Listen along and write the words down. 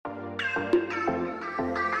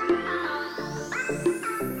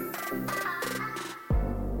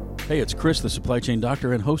Hey, it's Chris, the Supply Chain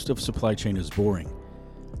Doctor and host of Supply Chain is Boring.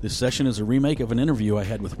 This session is a remake of an interview I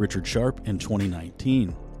had with Richard Sharp in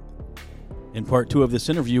 2019. In part 2 of this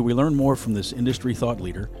interview, we learn more from this industry thought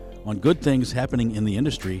leader on good things happening in the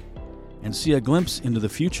industry and see a glimpse into the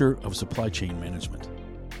future of supply chain management.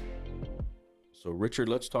 So, Richard,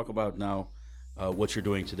 let's talk about now what you're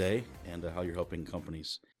doing today and how you're helping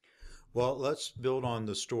companies. Well, let's build on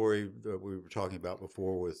the story that we were talking about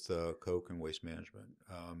before with Coke and Waste Management.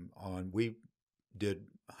 We did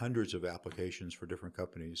hundreds of applications for different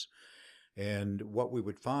companies, and what we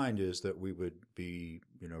would find is that we would be,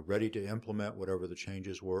 ready to implement whatever the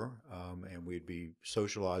changes were, and we'd be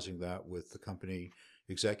socializing that with the company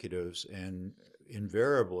executives, and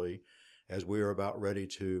invariably, as we were about ready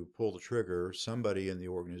to pull the trigger, somebody in the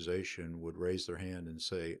organization would raise their hand and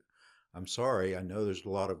say, I'm sorry, I know there's a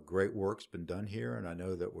lot of great work's been done here, and I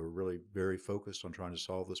know that we're really very focused on trying to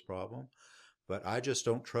solve this problem, but I just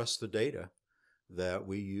don't trust the data that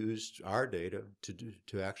we used our data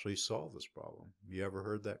to actually solve this problem. You ever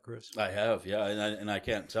heard that, Chris? I have, yeah, and I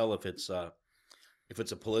can't tell if it's a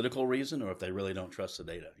political reason or if they really don't trust the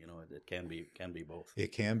data. It can be both.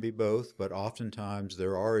 It can be both, but oftentimes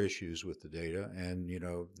there are issues with the data, and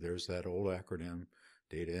there's that old acronym.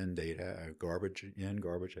 Data in, garbage in,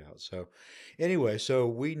 garbage out. So anyway,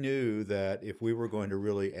 we knew that if we were going to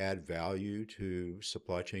really add value to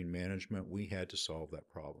supply chain management, we had to solve that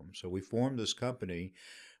problem. So we formed this company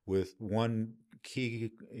with one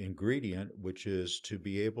key ingredient, which is to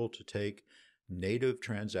be able to take native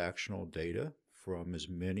transactional data from as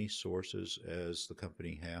many sources as the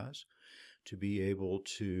company has, to be able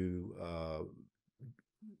to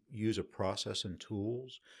use a process and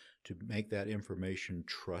tools to make that information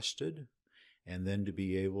trusted, and then to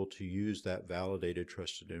be able to use that validated,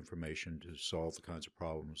 trusted information to solve the kinds of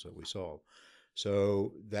problems that we solve.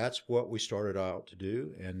 So that's what we started out to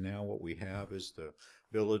do, and now what we have is the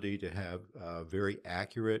ability to have very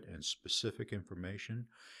accurate and specific information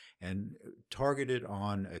and targeted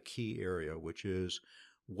on a key area, which is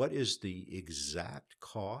what is the exact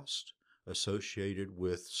cost associated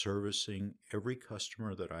with servicing every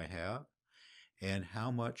customer that I have, and how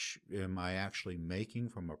much am I actually making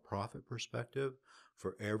from a profit perspective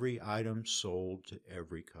for every item sold to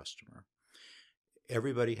every customer.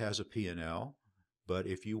 Everybody has a P&L, but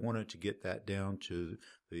if you wanted to get that down to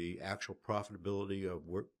the actual profitability of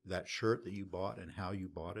that shirt that you bought and how you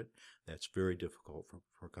bought it, that's very difficult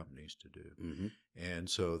for companies to do. Mm-hmm. And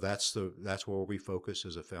so that's where we focus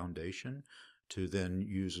as a foundation to then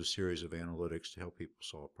use a series of analytics to help people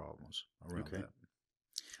solve problems around that.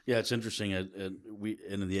 Yeah, it's interesting. We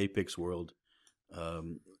in the Apex world,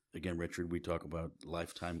 again, Richard, we talk about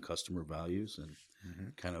lifetime customer values and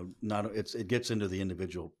kind of it gets into the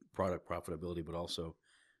individual product profitability, but also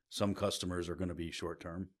some customers are going to be short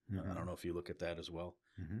term. I don't know if you look at that as well,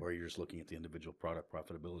 or you're just looking at the individual product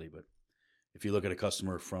profitability. But if you look at a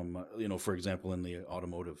customer from, for example, in the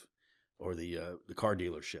automotive or the car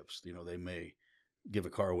dealerships, they may give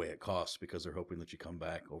a car away at cost because they're hoping that you come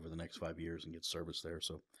back over the next 5 years and get service there.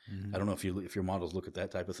 So I don't know if your models look at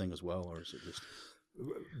that type of thing as well, or is it just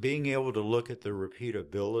being able to look at the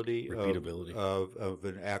repeatability. Of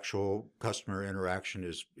an actual customer interaction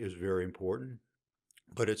is very important,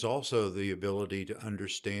 but it's also the ability to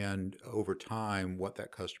understand over time what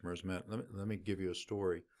that customer has meant. Let me give you a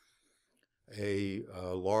story. A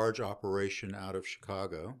large operation out of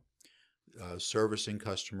Chicago, servicing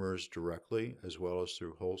customers directly as well as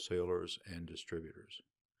through wholesalers and distributors.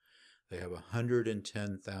 They have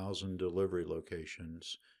 110,000 delivery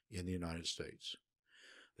locations in the United States.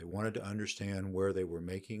 They wanted to understand where they were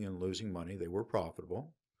making and losing money. They were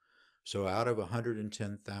profitable. So out of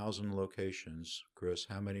 110,000 locations, Chris,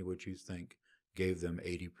 how many would you think gave them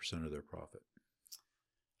 80% of their profit?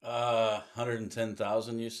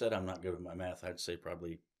 110,000, you said? I'm not good at my math. I'd say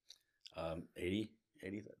probably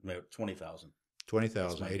 20,000.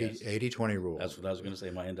 20,000, 80-20 rule. That's what I was going to say.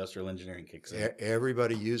 My industrial engineering kicks in.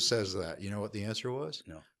 Everybody says that. You know what the answer was?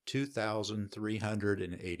 No.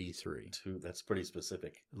 2,383. That's pretty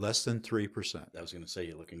specific. Less than 3%. I was going to say,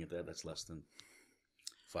 you're looking at that's less than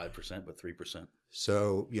 5%, but 3%.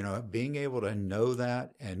 So, being able to know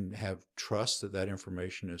that and have trust that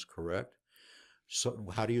information is correct. So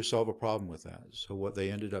how do you solve a problem with that? So what they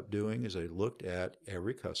ended up doing is they looked at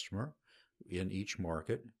every customer in each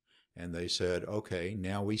market, and they said, okay,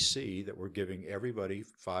 now we see that we're giving everybody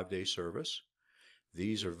 5-day service.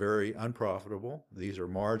 These are very unprofitable, these are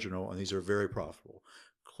marginal, and these are very profitable.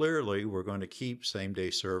 Clearly, we're going to keep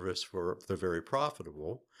same-day service for the very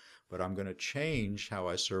profitable, but I'm going to change how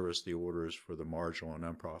I service the orders for the marginal and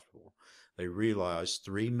unprofitable. They realized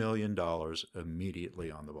 $3 million immediately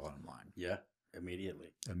on the bottom line. Yeah, immediately.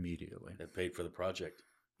 Immediately. It paid for the project.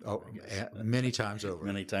 Oh, many times over.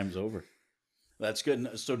 Many times over. That's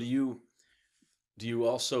good. So do you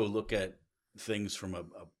also look at things from a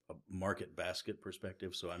market basket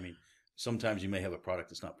perspective? So, I mean, sometimes you may have a product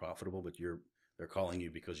that's not profitable, but they're calling you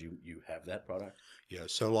because you have that product. Yeah.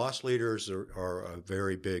 So loss leaders are a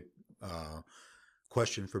very big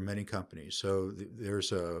question for many companies. So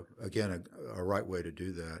there's a right way to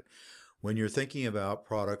do that. When you're thinking about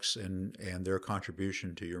products and their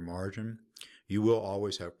contribution to your margin, you will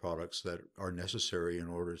always have products that are necessary in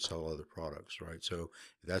order to sell other products, right? So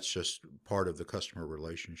that's just part of the customer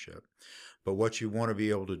relationship. But what you want to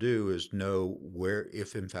be able to do is know where,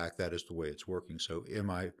 if in fact that is the way it's working. So am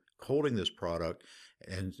I holding this product,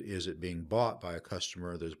 and is it being bought by a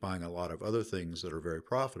customer that's buying a lot of other things that are very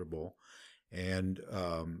profitable, and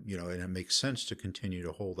and it makes sense to continue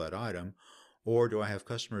to hold that item? Or do I have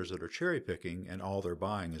customers that are cherry picking and all they're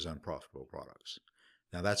buying is unprofitable products?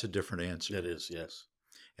 Now that's a different answer. It is, yes.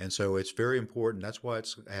 And so it's very important. That's why it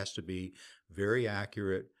has to be very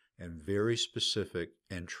accurate and very specific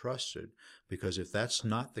and trusted, because if that's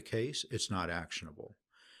not the case, it's not actionable.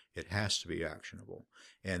 It has to be actionable.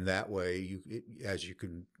 And that way, as you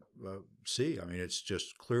can see, I mean, it's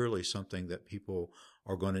just clearly something that people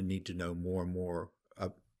are going to need to know more and more,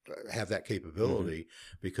 have that capability,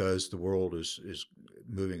 because the world is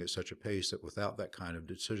moving at such a pace that without that kind of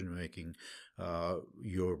decision making,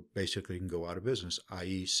 you're basically can go out of business,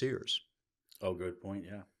 i.e. Sears. Oh, good point.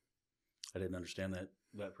 Yeah. I didn't understand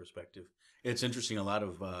that perspective. It's interesting. A lot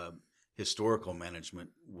of historical management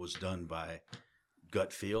was done by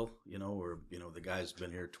gut feel, or, the guy's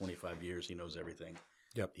been here 25 years. He knows everything.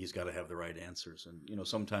 Yep. He's got to have the right answers. And,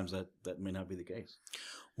 sometimes that may not be the case.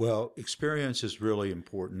 Well, experience is really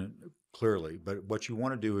important, clearly. But what you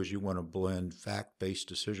want to do is you want to blend fact-based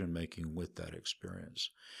decision-making with that experience.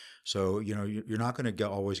 So, you're not going to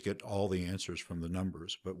always get all the answers from the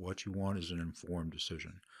numbers, but what you want is an informed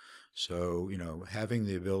decision. So, having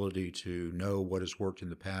the ability to know what has worked in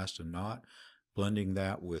the past and not, blending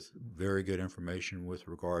that with very good information with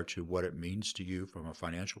regard to what it means to you from a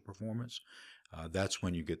financial performance, that's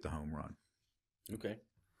when you get the home run. Okay.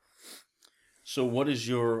 So what is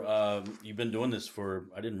your, you've been doing this for,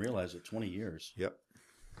 I didn't realize it, 20 years. Yep.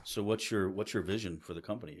 So what's your vision for the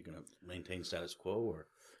company? You're going to maintain status quo, or?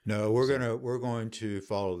 No, we're going to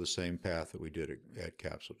follow the same path that we did at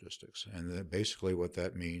Caps Logistics. And basically what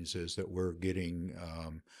that means is that we're getting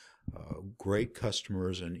great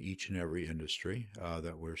customers in each and every industry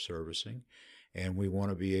that we're servicing. And we want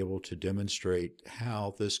to be able to demonstrate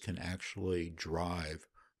how this can actually drive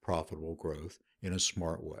profitable growth in a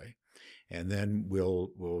smart way. And then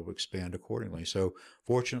we'll expand accordingly. So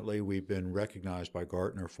fortunately, we've been recognized by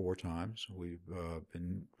Gartner 4 times. We've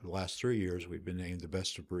been, the last 3 years, we've been named the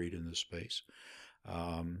best of breed in this space.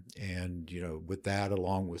 And, with that,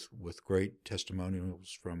 along with great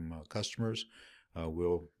testimonials from customers,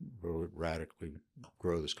 we'll radically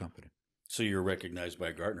grow this company. So you're recognized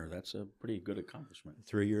by Gartner. That's a pretty good accomplishment.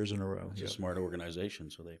 3 years in a row. It's a smart organization,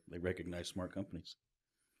 so they recognize smart companies.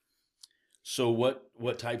 So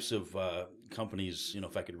what types of companies,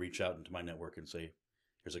 if I could reach out into my network and say,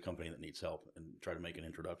 here's a company that needs help, and try to make an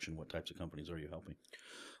introduction, what types of companies are you helping?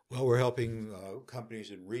 Well, we're helping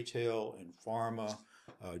companies in retail and pharma.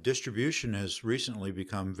 Distribution has recently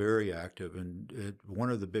become very active, and one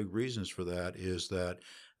of the big reasons for that is that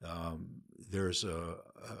there's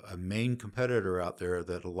a main competitor out there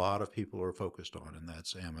that a lot of people are focused on, and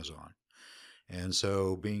that's Amazon. And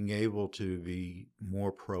so being able to be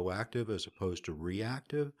more proactive as opposed to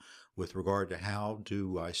reactive with regard to how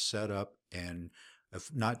do I set up and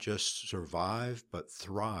not just survive, but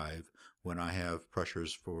thrive when I have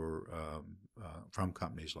pressures from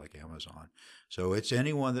companies like Amazon. So it's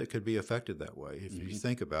anyone that could be affected that way, if you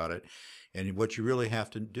think about it. And what you really have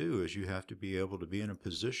to do is you have to be able to be in a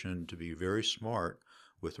position to be very smart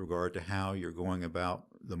with regard to how you're going about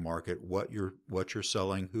the market, what you're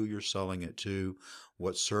selling, who you're selling it to,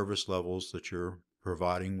 what service levels that you're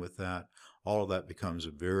providing with that. All of that becomes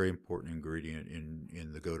a very important ingredient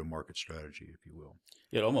in the go-to-market strategy, if you will.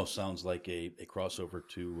 It almost sounds like a crossover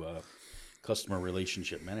to customer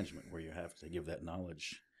relationship management, where you have to give that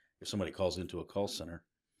knowledge. If somebody calls into a call center,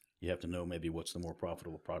 you have to know maybe what's the more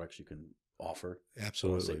profitable products you can offer.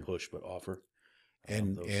 Absolutely. I don't say push, but offer.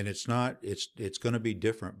 And it's going to be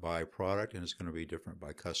different by product, and it's going to be different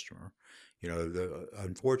by customer.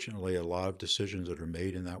 Unfortunately, a lot of decisions that are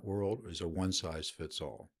made in that world is a one size fits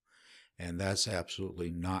all. And that's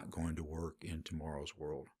absolutely not going to work in tomorrow's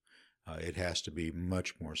world. It has to be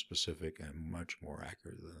much more specific and much more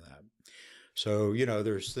accurate than that. So,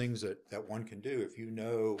 there's things that one can do if you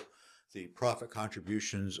know the profit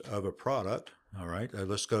contributions of a product. All right,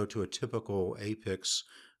 let's go to a typical Apix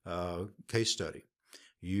case study.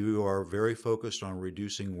 You are very focused on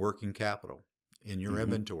reducing working capital in your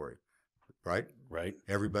inventory, right? Right.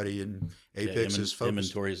 Everybody in Apix is focused.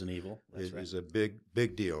 Inventory is an evil. That's right. Is a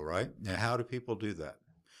big deal, right? Now, how do people do that?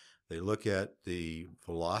 They look at the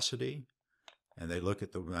velocity and they look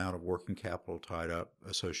at the amount of working capital tied up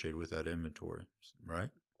associated with that inventory, right?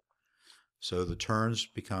 So the turns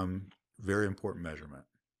become very important measurement.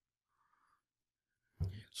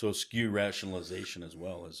 So SKU rationalization as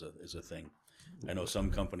well is a thing. I know some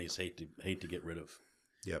companies hate to get rid of.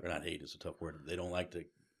 Yep. Or not hate is a tough word. They don't like to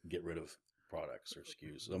get rid of products or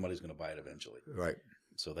SKUs. Somebody's going to buy it eventually. Right.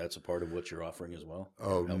 So that's a part of what you're offering as well.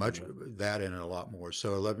 Oh, much that and a lot more.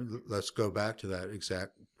 So let's go back to that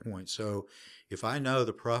exact point. So if I know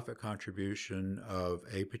the profit contribution of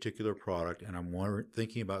a particular product and I'm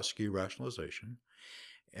thinking about SKU rationalization,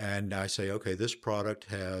 and I say, okay, this product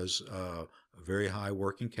has a very high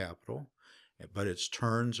working capital, but its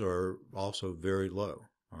turns are also very low.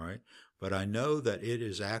 All right. But I know that it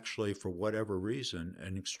is actually, for whatever reason,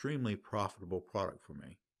 an extremely profitable product for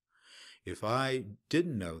me. If I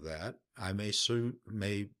didn't know that, I may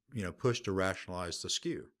push to rationalize the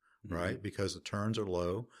SKU, right? Because the turns are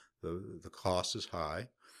low, the cost is high.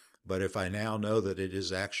 But if I now know that it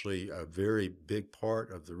is actually a very big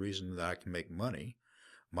part of the reason that I can make money,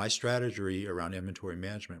 my strategy around inventory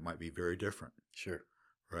management might be very different. Sure.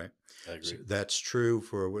 Right? I agree. So that's true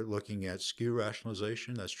for looking at SKU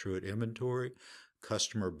rationalization. That's true at inventory,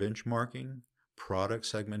 customer benchmarking, product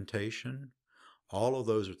segmentation. All of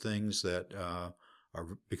those are things that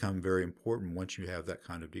become very important once you have that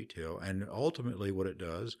kind of detail. And ultimately what it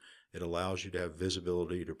does, it allows you to have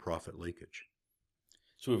visibility to profit leakage.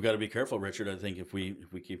 So we've got to be careful, Richard. I think if we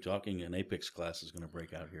keep talking, an Apix class is going to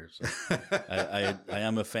break out here. So I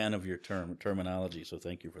am a fan of your terminology, so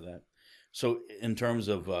thank you for that. So in terms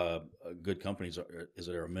of good companies, is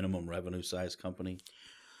there a minimum revenue size company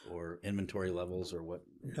or inventory levels or what?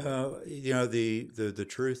 The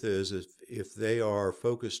truth is if they are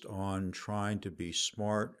focused on trying to be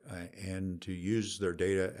smart and to use their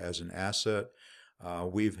data as an asset,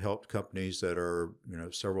 we've helped companies that are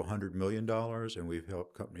several $100 million, and we've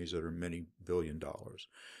helped companies that are many $billion.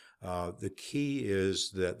 The key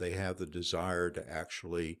is that they have the desire to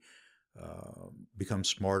actually become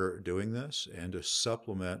smarter at doing this and to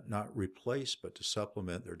supplement, not replace, but to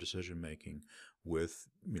supplement their decision making with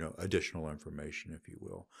additional information, if you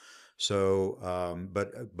will. So,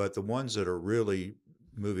 but the ones that are really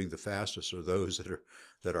moving the fastest are those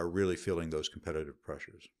that are really feeling those competitive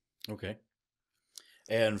pressures. Okay.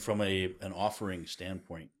 And from an offering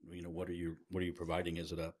standpoint, what are you providing?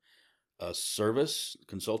 Is it a service,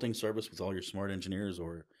 consulting service with all your smart engineers,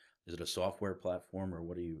 or is it a software platform, or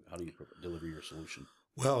how do you deliver your solution?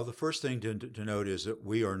 Well, the first thing to note is that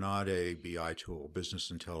we are not a BI tool,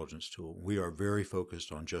 business intelligence tool. We are very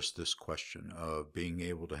focused on just this question of being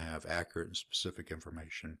able to have accurate and specific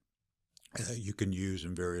information that you can use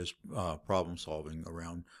in various problem solving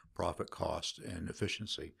around profit, cost, and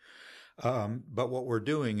efficiency. But what we're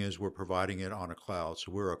doing is we're providing it on a cloud.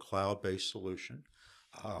 So we're a cloud-based solution.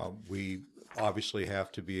 We obviously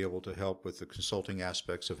have to be able to help with the consulting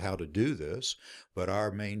aspects of how to do this, but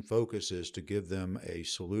our main focus is to give them a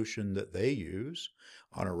solution that they use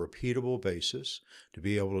on a repeatable basis to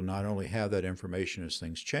be able to not only have that information as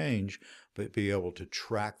things change, but be able to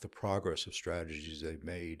track the progress of strategies they've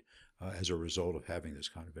made as a result of having this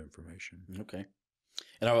kind of information. Okay.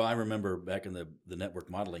 And I remember back in the network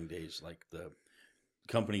modeling days, like the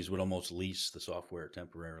companies would almost lease the software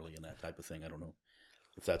temporarily and that type of thing. I don't know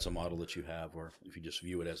if that's a model that you have or if you just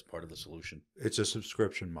view it as part of the solution. It's a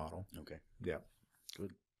subscription model. Okay. Yeah.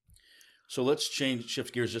 Good. So let's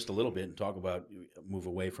shift gears just a little bit and talk about, move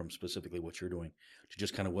away from specifically what you're doing to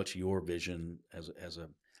just kind of what's your vision as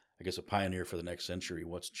a pioneer for the next century.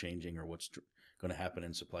 What's changing or what's going to happen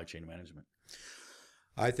in supply chain management?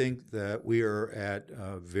 I think that we are at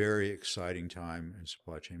a very exciting time in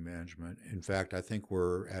supply chain management. In fact, I think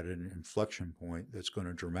we're at an inflection point that's going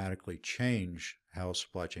to dramatically change how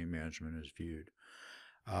supply chain management is viewed.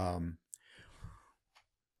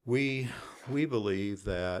 We believe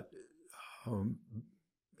that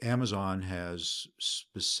Amazon has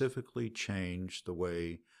specifically changed the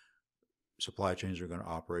way supply chains are going to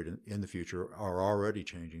operate in the future, are already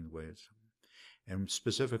changing the way it's. And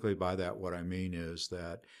specifically by that, what I mean is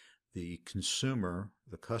that the consumer,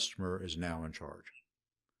 the customer, is now in charge.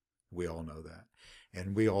 We all know that.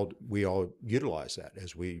 And we all utilize that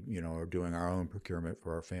as we, are doing our own procurement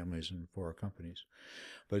for our families and for our companies.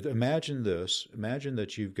 But imagine this: imagine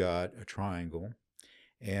that you've got a triangle,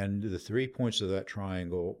 and the 3 points of that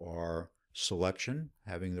triangle are selection,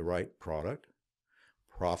 having the right product,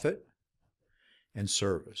 profit, and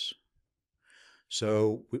service.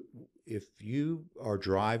 So if you are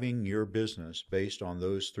driving your business based on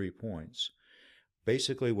those 3 points,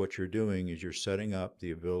 basically what you're doing is you're setting up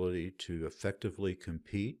the ability to effectively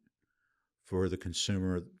compete for the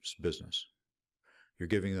consumer's business. You're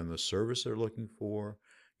giving them the service they're looking for,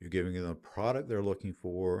 you're giving them the product they're looking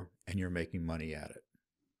for, and you're making money at it.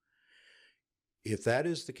 If that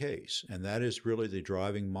is the case, and that is really the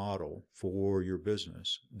driving model for your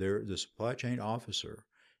business, the supply chain officer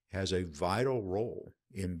has a vital role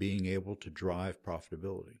in being able to drive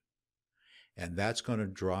profitability. And that's going to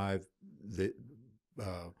drive the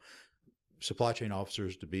supply chain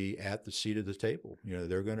officers to be at the seat of the table.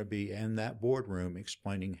 They're going to be in that boardroom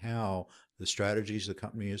explaining how the strategies the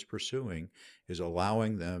company is pursuing is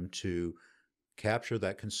allowing them to capture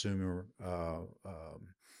that consumer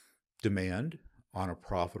demand on a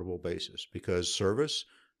profitable basis. Because service,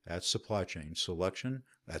 that's supply chain. Selection,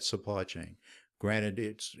 that's supply chain. Granted,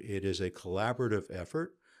 it is a collaborative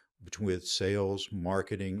effort between sales,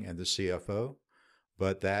 marketing, and the CFO,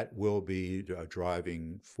 but that will be a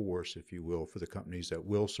driving force, if you will, for the companies that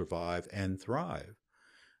will survive and thrive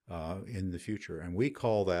in the future. And we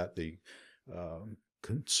call that the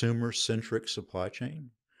consumer-centric supply chain,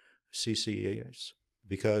 CCS,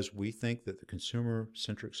 because we think that the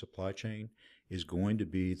consumer-centric supply chain is going to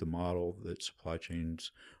be the model that supply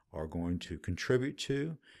chains are going to contribute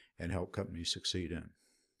to and help companies succeed in.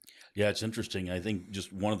 Yeah, it's interesting. I think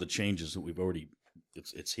just one of the changes that we've already,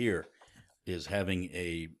 it's here, is having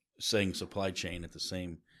saying supply chain at the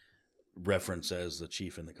same reference as the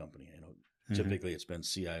chief in the company. Typically it's been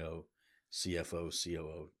CIO, CFO,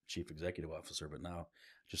 COO, chief executive officer, but now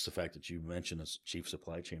just the fact that you mentioned a chief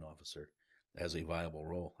supply chain officer as a viable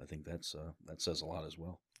role, I think that says a lot as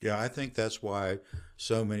well. Yeah, I think that's why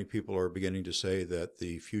so many people are beginning to say that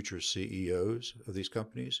the future CEOs of these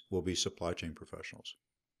companies will be supply chain professionals.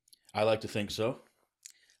 I like to think so.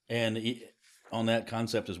 And on that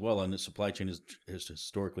concept as well, and the supply chain has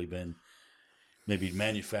historically been maybe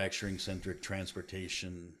manufacturing centric,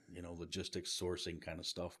 transportation, logistics, sourcing kind of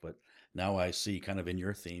stuff. But now I see, kind of in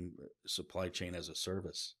your theme, supply chain as a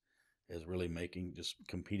service is really just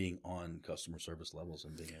competing on customer service levels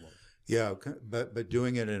and being able to. Yeah, but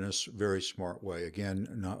doing it in a very smart way. Again,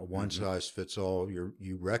 not one size fits all.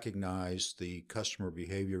 You recognize the customer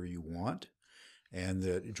behavior you want, and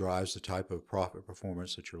that it drives the type of profit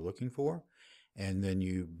performance that you're looking for. And then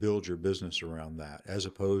you build your business around that, as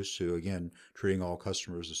opposed to, again, treating all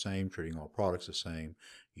customers the same, treating all products the same.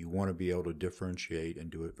 You want to be able to differentiate and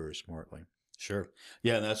do it very smartly. Sure.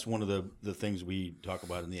 Yeah, and that's one of the things we talk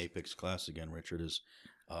about in the Apex class again, Richard, is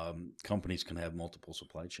companies can have multiple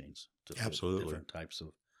supply chains to fit different types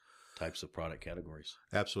of product categories.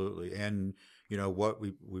 Absolutely. And, what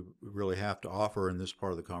we really have to offer in this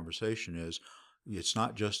part of the conversation is it's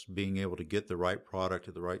not just being able to get the right product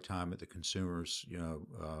at the right time at the consumer's,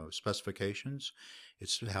 specifications.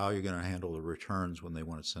 It's how you're going to handle the returns when they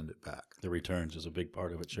want to send it back. The returns is a big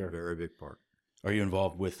part of it, sure. A very big part. Are you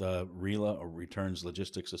involved with RELA, or Returns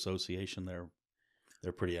Logistics Association?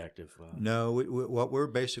 They're pretty active. No, what we're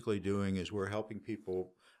basically doing is we're helping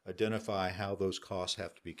people identify how those costs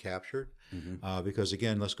have to be captured. Because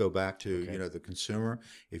again, let's go back to the consumer.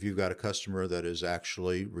 If you've got a customer that is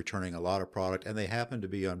actually returning a lot of product and they happen to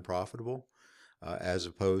be unprofitable, as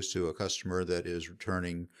opposed to a customer that is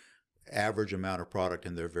returning average amount of product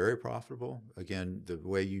and they're very profitable, again, the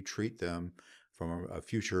way you treat them from a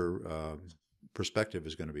future perspective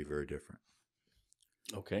is going to be very different.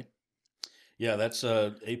 Okay. Yeah, that's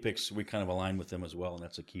Apex. We kind of align with them as well, and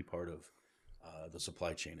that's a key part of the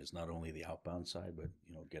supply chain, is not only the outbound side, but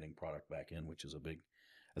getting product back in, which is a big.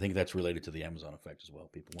 I think that's related to the Amazon effect as well.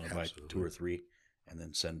 People want to buy 2 or 3 and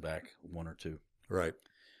then send back 1 or 2. Right.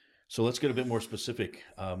 So let's get a bit more specific.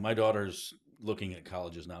 My daughter's looking at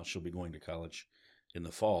colleges now. She'll be going to college in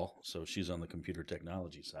the fall, so she's on the computer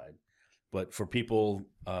technology side. But for people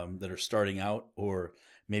that are starting out or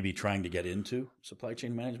maybe trying to get into supply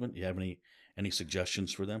chain management, do you have any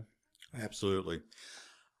suggestions for them? Absolutely.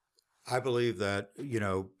 I believe that,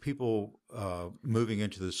 people moving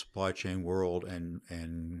into the supply chain world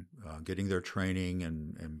and getting their training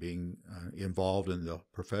and being involved in the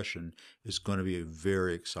profession is going to be a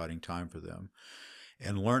very exciting time for them.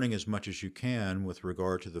 And learning as much as you can with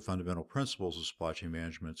regard to the fundamental principles of supply chain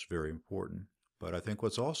management is very important. But I think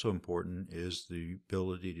what's also important is the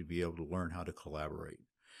ability to be able to learn how to collaborate.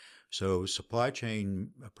 So supply chain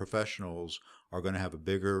professionals are going to have a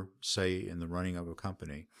bigger say in the running of a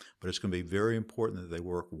company, but it's going to be very important that they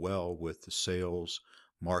work well with the sales,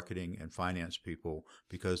 marketing, and finance people,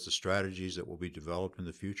 because the strategies that will be developed in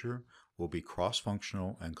the future will be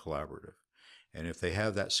cross-functional and collaborative. And if they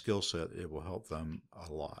have that skill set, it will help them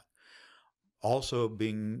a lot. Also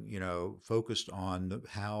being, focused on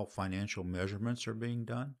how financial measurements are being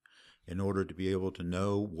done in order to be able to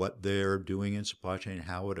know what they're doing in supply chain,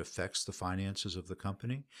 how it affects the finances of the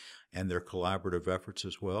company, and their collaborative efforts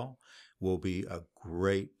as well, will be a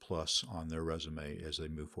great plus on their resume as they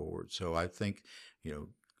move forward. So I think,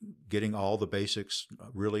 getting all the basics,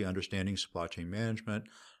 really understanding supply chain management,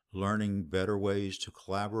 learning better ways to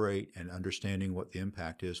collaborate, and understanding what the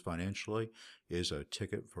impact is financially is a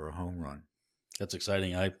ticket for a home run. That's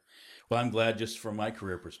exciting. I'm glad, just from my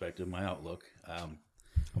career perspective, my outlook.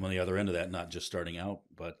 I'm on the other end of that, not just starting out,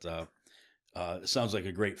 but it sounds like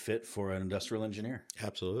a great fit for an industrial engineer.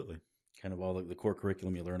 Absolutely. Kind of all the core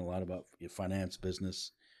curriculum. You learn a lot about your finance,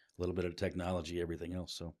 business, a little bit of technology, everything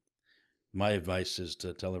else. So my advice is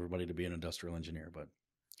to tell everybody to be an industrial engineer, but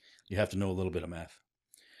you have to know a little bit of math.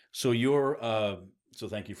 So so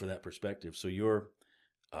thank you for that perspective. So you're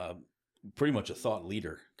pretty much a thought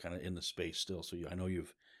leader kind of in the space still. So I know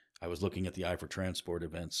I was looking at the I for Transport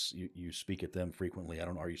events. You speak at them frequently. I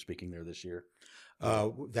don't know, are you speaking there this year?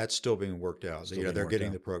 That's still being worked out. They're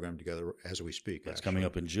getting the program together as we speak. That's coming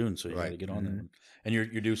up in June, so you got to get on there. And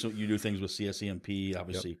you do things with CSEMP,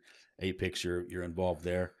 obviously. Yep. APICS, you're involved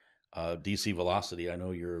there. DC Velocity, I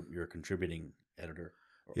know you're a contributing editor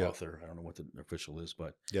or author. I don't know what the official is,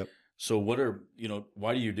 but yep. So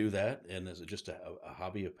why do you do that? And is it just a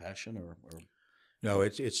hobby, a passion, or? No,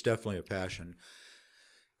 it's definitely a passion.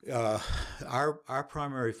 Our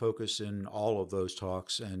primary focus in all of those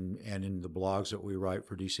talks and in the blogs that we write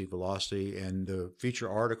for DC Velocity and the feature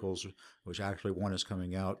articles, which actually one is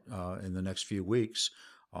coming out in the next few weeks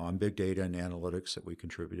on big data and analytics that we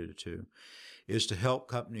contributed to, is to help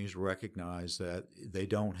companies recognize that they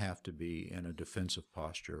don't have to be in a defensive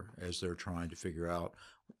posture as they're trying to figure out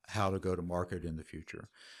how to go to market in the future.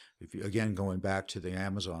 Again, going back to the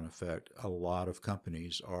Amazon effect, a lot of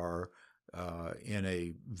companies are in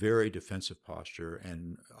a very defensive posture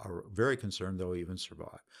and are very concerned they'll even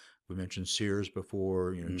survive. We mentioned Sears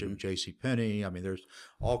before, J.C. Penney. I mean, there's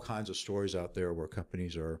all kinds of stories out there where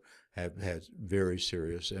companies have had very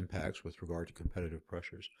serious impacts with regard to competitive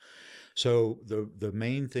pressures. So the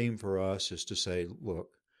main theme for us is to say,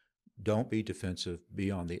 look, don't be defensive, be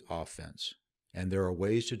on the offense. And there are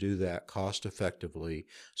ways to do that cost effectively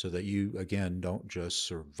so that you, again, don't just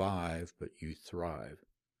survive, but you thrive.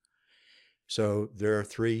 So there are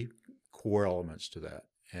three core elements to that.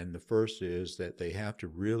 And the first is that they have to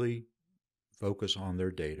really focus on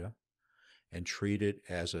their data and treat it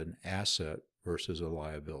as an asset versus a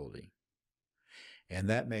liability. And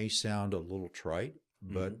that may sound a little trite,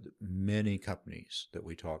 but many companies that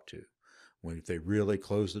we talk to, if they really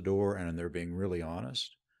close the door and they're being really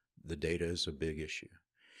honest, the data is a big issue.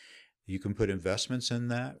 You can put investments in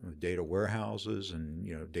that with data warehouses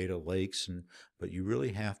and data lakes, but you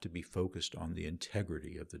really have to be focused on the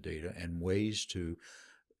integrity of the data and ways to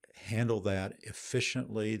handle that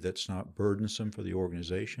efficiently that's not burdensome for the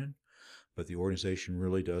organization, but the organization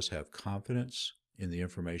really does have confidence in the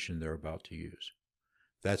information they're about to use.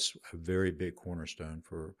 That's a very big cornerstone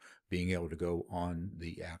for being able to go on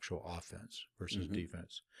the actual offense versus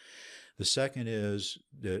defense. The second is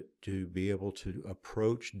that to be able to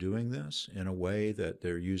approach doing this in a way that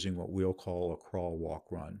they're using what we'll call a crawl, walk,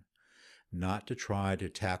 run, not to try to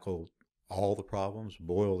tackle all the problems,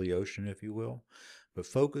 boil the ocean, if you will, but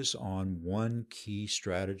focus on one key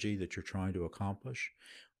strategy that you're trying to accomplish.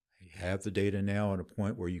 You have the data now at a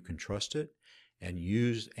point where you can trust it and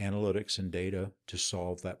use analytics and data to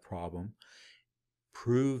solve that problem.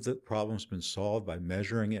 Prove that the problem's been solved by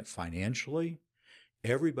measuring it financially.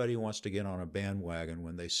 Everybody wants to get on a bandwagon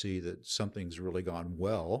when they see that something's really gone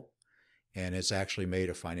well and it's actually made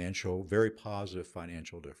a very positive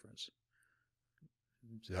financial difference.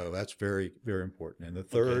 So that's very, very important. And the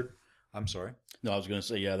third, I'm sorry. No, I was going to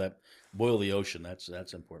say, that boil the ocean.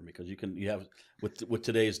 That's important because you have with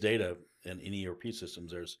today's data and in ERP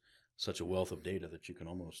systems, there's such a wealth of data that you can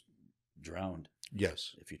almost drown.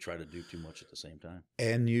 Yes. If you try to do too much at the same time.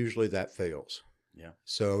 And usually that fails. Yeah.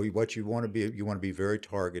 So what you want to be very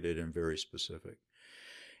targeted and very specific.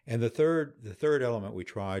 And the third element we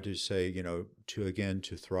try to say,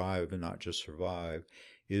 to thrive and not just survive,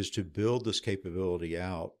 is to build this capability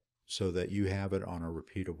out so that you have it on a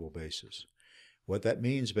repeatable basis. What that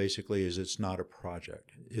means basically is it's not a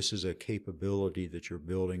project. This is a capability that you're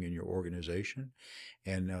building in your organization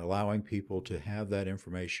and allowing people to have that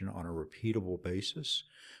information on a repeatable basis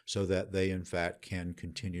so that they, in fact, can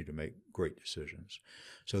continue to make great decisions.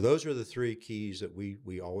 So those are the three keys that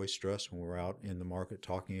we always stress when we're out in the market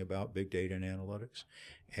talking about big data and analytics.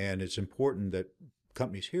 And it's important that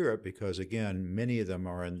companies hear it because, again, many of them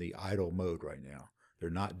are in the idle mode right now. They're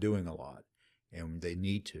not doing a lot, and they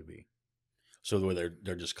need to be. So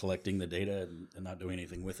they're just collecting the data and not doing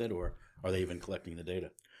anything with it, or are they even collecting the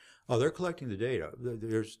data? Oh, they're collecting the data.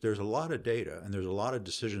 There's a lot of data and there's a lot of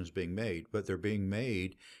decisions being made, but they're being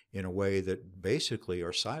made in a way that basically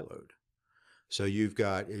are siloed. So you've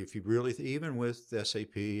got, if you really, even with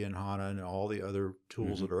SAP and HANA and all the other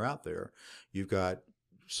tools that are out there, you've got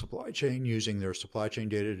supply chain using their supply chain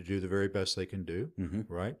data to do the very best they can do,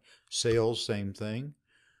 right? Sales, same thing.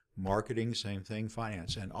 Marketing, same thing.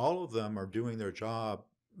 Finance. And all of them are doing their job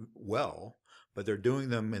well, but they're doing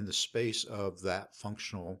them in the space of that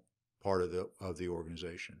functional part of the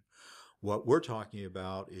organization. What we're talking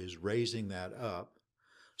about is raising that up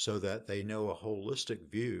so that they know a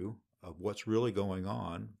holistic view of what's really going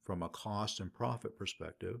on from a cost and profit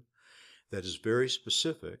perspective that is very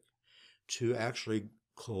specific to actually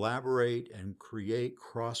collaborate and create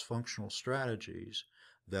cross-functional strategies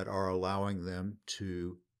that are allowing them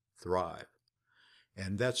to thrive.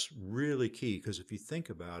 And that's really key because if you think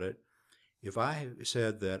about it, if I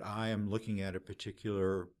said that I am looking at a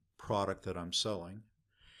particular product that I'm selling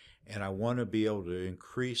and I want to be able to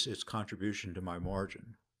increase its contribution to my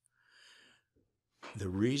margin, the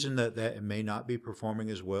reason that it may not be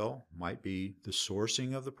performing as well might be the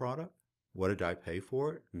sourcing of the product. What did I pay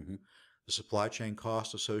for it? The supply chain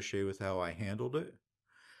cost associated with how I handled it,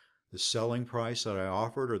 the selling price that I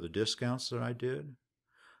offered or the discounts that I did,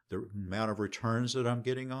 the amount of returns that I'm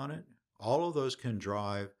getting on it. All of those can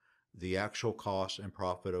drive the actual cost and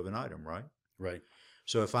profit of an item, right? Right.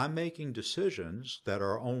 So if I'm making decisions that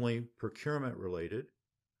are only procurement related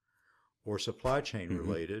or supply chain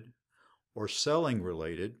related or selling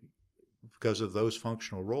related because of those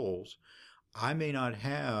functional roles, I may not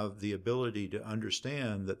have the ability to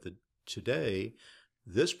understand that today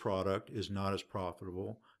this product is not as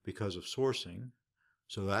profitable because of sourcing.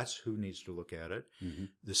 So that's who needs to look at it.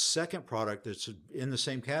 The second product that's in the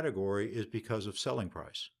same category is because of selling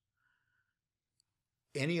price.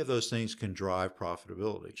 Any of those things can drive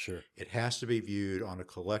profitability. Sure. It has to be viewed on a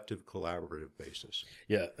collective, collaborative basis.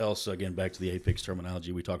 Yeah. Else, again, back to the Apex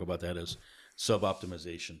terminology, we talk about that as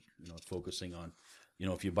sub-optimization, focusing on,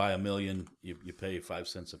 if you buy $1 million, you pay 5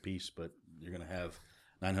 cents a piece, but you're going to have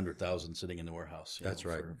 900,000 sitting in the warehouse. That's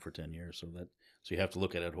right. For 10 years. So you have to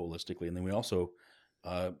look at it holistically. And then we also,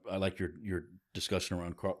 I like your discussion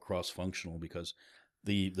around cross-functional because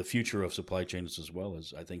the future of supply chains as well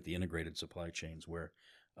as I think the integrated supply chains where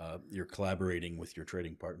you're collaborating with your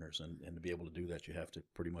trading partners and to be able to do that, you have to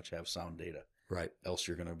pretty much have sound data. Right. Else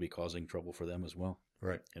you're going to be causing trouble for them as well.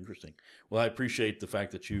 Right. Interesting. Well, I appreciate the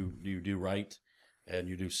fact that you do write and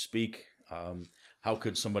you do speak. How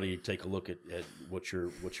could somebody take a look at what you're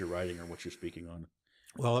writing or what you're speaking on?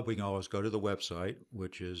 Well, we can always go to the website,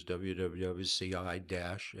 which is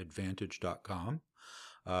www.ci-advantage.com.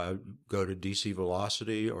 Go to DC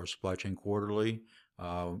Velocity or Supply Chain Quarterly.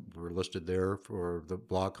 We're listed there for the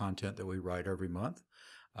blog content that we write every month.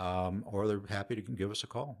 Or they're happy to give us a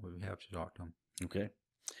call. We'd be happy to talk to them. Okay.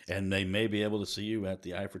 And they may be able to see you at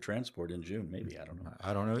the Eye for Transport in June. Maybe. I don't know.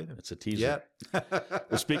 I don't know either. It's a teaser. Yeah.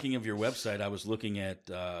 Well, speaking of your website, I was looking at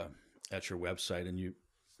your website, and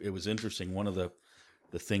it was interesting. One of the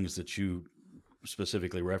things that you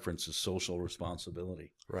specifically reference is social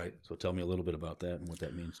responsibility. Right. So tell me a little bit about that and what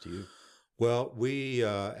that means to you. Well, we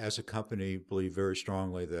as a company believe very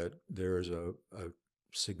strongly that there is a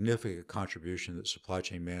significant contribution that supply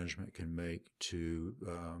chain management can make to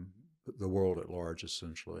the world at large,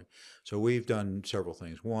 essentially. So we've done several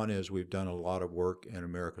things. One is we've done a lot of work in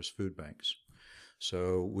America's food banks.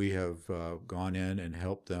 So we have gone in and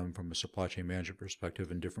helped them from a supply chain management perspective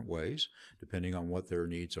in different ways, depending on what their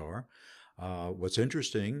needs are. What's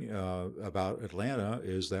interesting about Atlanta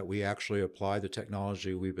is that we actually apply the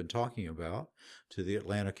technology we've been talking about to the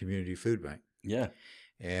Atlanta Community Food Bank. Yeah.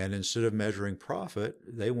 And instead of measuring profit,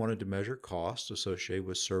 they wanted to measure costs associated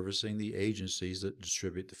with servicing the agencies that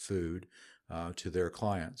distribute the food to their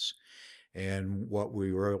clients. And what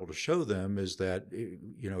we were able to show them is that,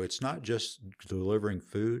 it's not just delivering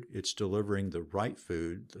food, it's delivering the right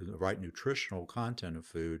food, the right nutritional content of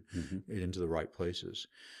food into the right places.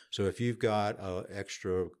 So if you've got an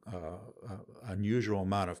extra unusual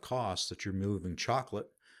amount of cost that you're moving chocolate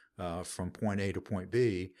from point A to point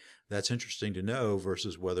B, that's interesting to know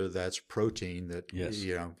versus whether that's protein that Yes.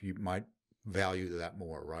 you might value that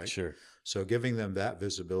more, right? Sure. So giving them that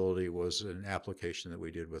visibility was an application that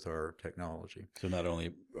we did with our technology. So not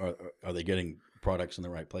only are they getting products in the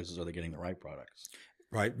right places, are they getting the right products?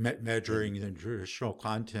 Right, measuring the nutritional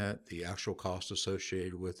content, the actual cost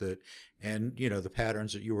associated with it, and the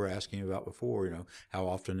patterns that you were asking about before. How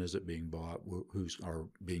often is it being bought, who's are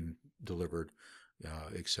being delivered,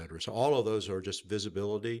 et cetera. So all of those are just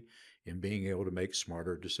visibility in being able to make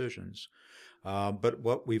smarter decisions. But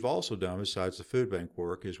what we've also done, besides the food bank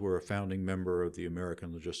work, is we're a founding member of the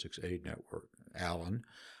American Logistics Aid Network, ALAN,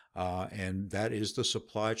 and that is the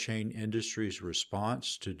supply chain industry's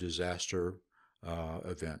response to disaster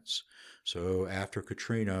events. So after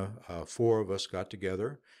Katrina, 4 of us got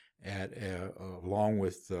together along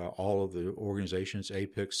with all of the organizations,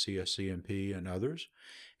 APICS, CSCMP, and others,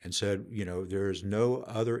 and said, there is no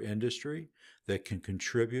other industry that can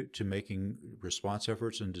contribute to making response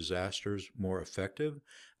efforts in disasters more effective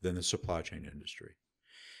than the supply chain industry.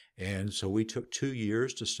 And so we took 2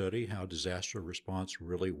 years to study how disaster response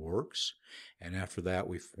really works. And after that,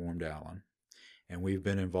 we formed ALAN. And we've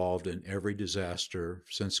been involved in every disaster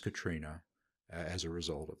since Katrina as a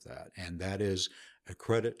result of that. And that is a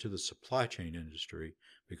credit to the supply chain industry,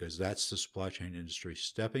 because that's the supply chain industry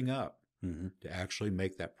stepping up to actually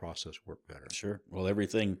make that process work better. Sure. Well,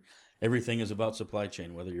 everything is about supply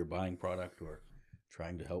chain, whether you're buying product or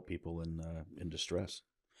trying to help people in distress.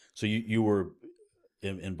 So you were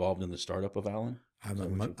involved in the startup of ALAN?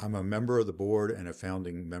 I'm a member of the board and a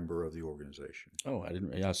founding member of the organization. Oh, I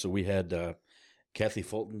didn't. Yeah. So we had Kathy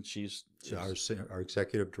Fulton. She's our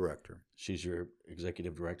executive director. She's your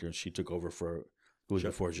executive director, and she took over for who was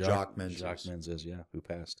before Jacques Menzies. Jacques Menzies, yeah, who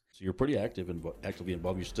passed. So you're pretty actively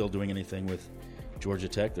involved. You're still doing anything with Georgia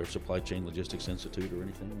Tech, their Supply Chain Logistics Institute, or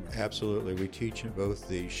anything? Absolutely. We teach in both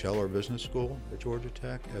the Scheller Business School at Georgia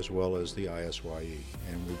Tech as well as the ISYE,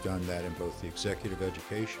 and we've done that in both the executive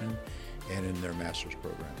education and in their master's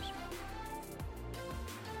programs.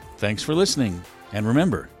 Thanks for listening, and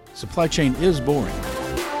remember, supply chain is boring.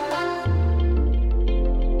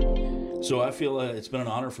 So I feel it's been an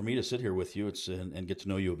honor for me to sit here with you and get to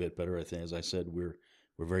know you a bit better. I think, as I said, we're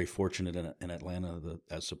very fortunate in Atlanta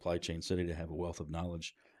as Supply Chain City to have a wealth of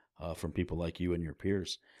knowledge from people like you and your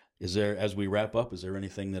peers. Is there, as we wrap up, is there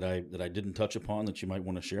anything that I didn't touch upon that you might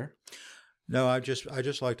want to share? No, I just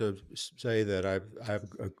like to say that I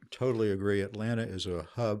totally agree. Atlanta is a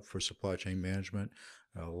hub for supply chain management.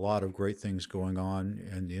 A lot of great things going on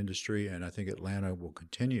in the industry, and I think Atlanta will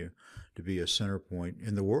continue to be a center point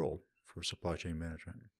in the world for supply chain management.